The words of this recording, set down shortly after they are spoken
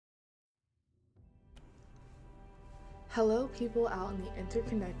Hello, people out in the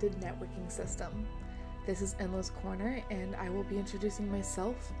interconnected networking system. This is Endless Corner, and I will be introducing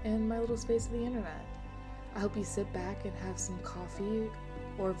myself and my little space of the internet. I hope you sit back and have some coffee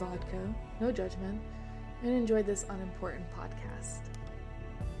or vodka, no judgment, and enjoy this unimportant podcast.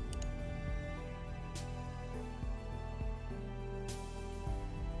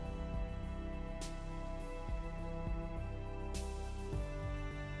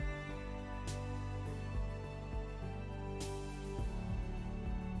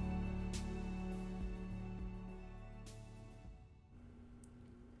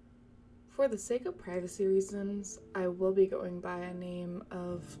 For the sake of privacy reasons, I will be going by a name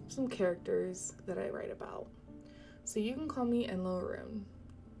of some characters that I write about. So you can call me Enlo Rune,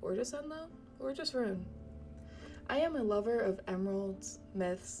 or just Enlo, or just Rune. I am a lover of emeralds,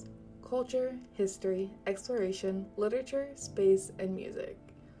 myths, culture, history, exploration, literature, space, and music.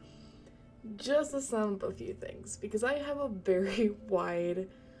 Just to sum up a few things, because I have a very wide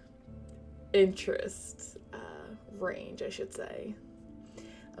interest range, I should say.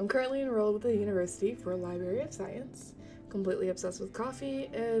 I'm currently enrolled with the University for a Library of Science, completely obsessed with coffee,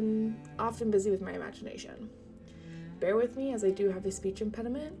 and often busy with my imagination. Bear with me as I do have a speech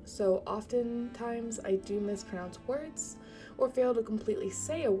impediment, so oftentimes I do mispronounce words or fail to completely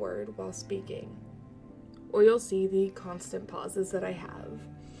say a word while speaking. Or you'll see the constant pauses that I have.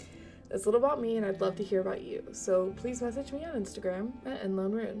 That's a little about me, and I'd love to hear about you, so please message me on Instagram at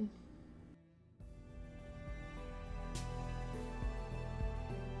 @enlonerune.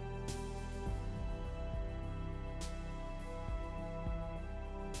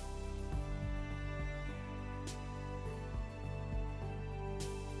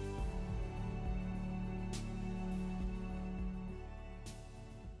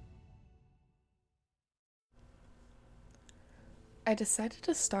 I decided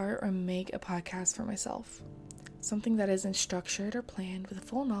to start or make a podcast for myself. Something that isn't structured or planned with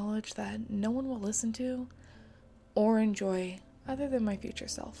full knowledge that no one will listen to or enjoy other than my future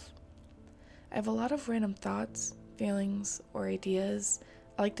self. I have a lot of random thoughts, feelings, or ideas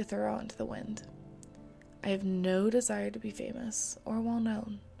I like to throw out into the wind. I have no desire to be famous or well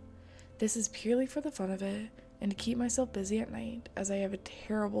known. This is purely for the fun of it and to keep myself busy at night as I have a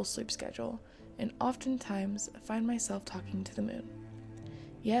terrible sleep schedule and oftentimes find myself talking to the moon.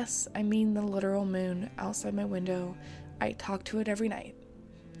 Yes, I mean the literal moon outside my window. I talk to it every night.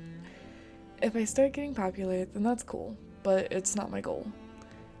 If I start getting popular, then that's cool, but it's not my goal.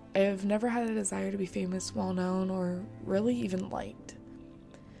 I have never had a desire to be famous, well-known, or really even liked.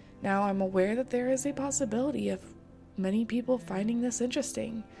 Now, I'm aware that there is a possibility of many people finding this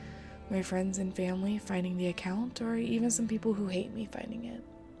interesting, my friends and family finding the account, or even some people who hate me finding it.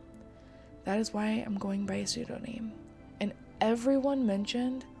 That is why I'm going by a pseudonym, and everyone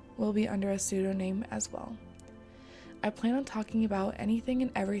mentioned will be under a pseudonym as well. I plan on talking about anything and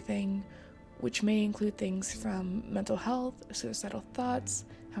everything, which may include things from mental health, suicidal thoughts,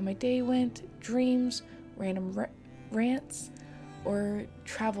 how my day went, dreams, random rants, or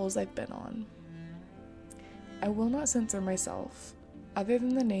travels I've been on. I will not censor myself, other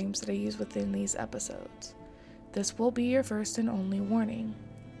than the names that I use within these episodes. This will be your first and only warning.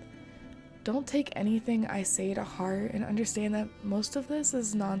 Don't take anything I say to heart and understand that most of this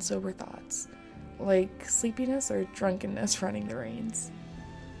is non-sober thoughts, like sleepiness or drunkenness running the reins.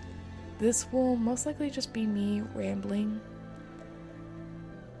 This will most likely just be me rambling.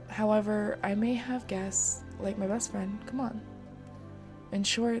 However, I may have guests, like my best friend, come on. In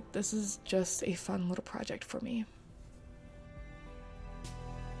short, this is just a fun little project for me.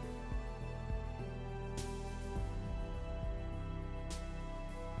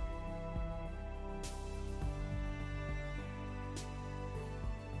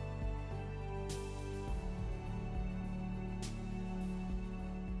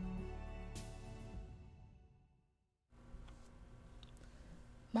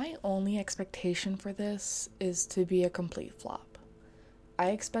 My only expectation for this is to be a complete flop. I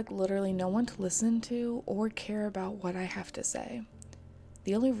expect literally no one to listen to or care about what I have to say.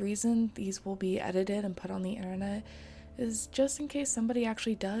 The only reason these will be edited and put on the internet is just in case somebody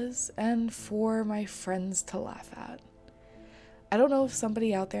actually does, and for my friends to laugh at. I don't know if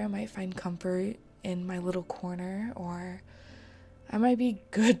somebody out there might find comfort in my little corner, or I might be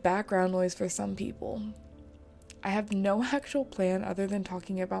good background noise for some people. I have no actual plan other than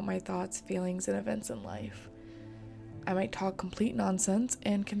talking about my thoughts, feelings, and events in life. I might talk complete nonsense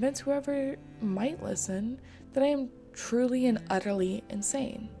and convince whoever might listen that I am truly and utterly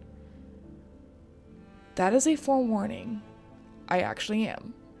insane. That is a forewarning. I actually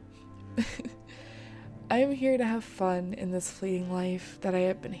am. I am here to have fun in this fleeting life that I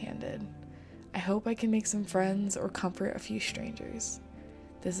have been handed. I hope I can make some friends or comfort a few strangers.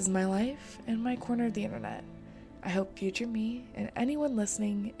 This is my life and my corner of the internet. I hope future me and anyone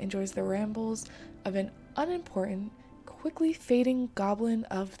listening enjoys the rambles of an unimportant, quickly fading goblin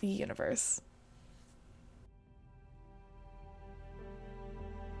of the universe.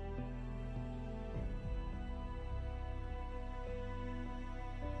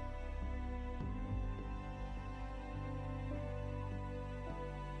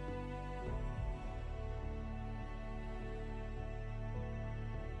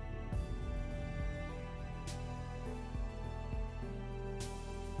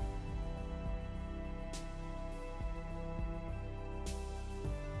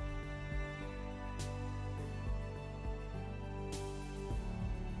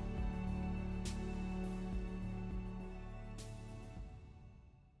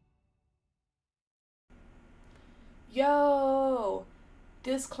 Yo!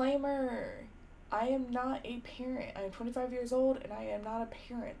 Disclaimer! I am not a parent. I am 25 years old and I am not a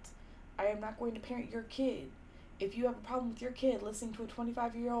parent. I am not going to parent your kid. If you have a problem with your kid listening to a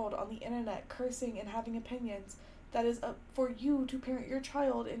 25-year-old on the internet cursing and having opinions, that is up for you to parent your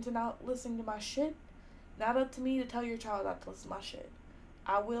child into not listening to my shit. Not up to me to tell your child not to listen to my shit.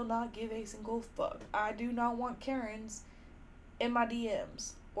 I will not give a single fuck. I do not want Karens in my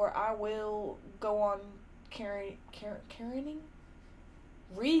DMs, or I will go on Karening?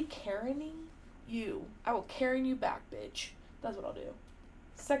 Re-Karening you. I will Karen you back, bitch. That's what I'll do.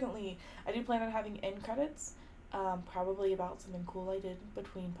 Secondly, I do plan on having end credits, probably about something cool I did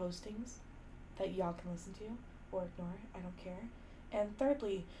between postings that y'all can listen to or ignore. I don't care. And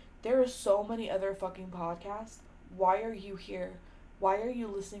thirdly, there are so many other fucking podcasts. Why are you here? Why are you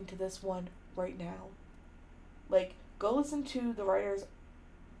listening to this one right now? Like, go listen to the Writer's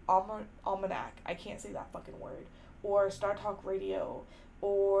Almanac. I can't say that fucking word. Or Star Talk Radio.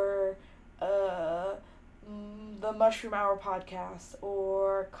 Or the Mushroom Hour podcast.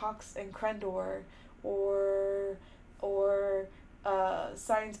 Or Cox and Crendor. Or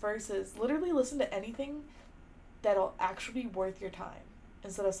Science Versus. Literally listen to anything that'll actually be worth your time,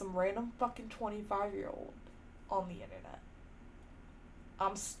 instead of some random fucking 25-year-old on the internet.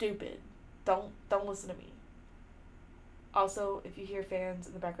 I'm stupid. Don't listen to me. Also, if you hear fans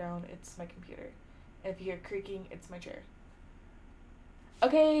in the background, it's my computer. And if you hear creaking, it's my chair.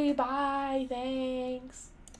 Okay, bye. Thanks.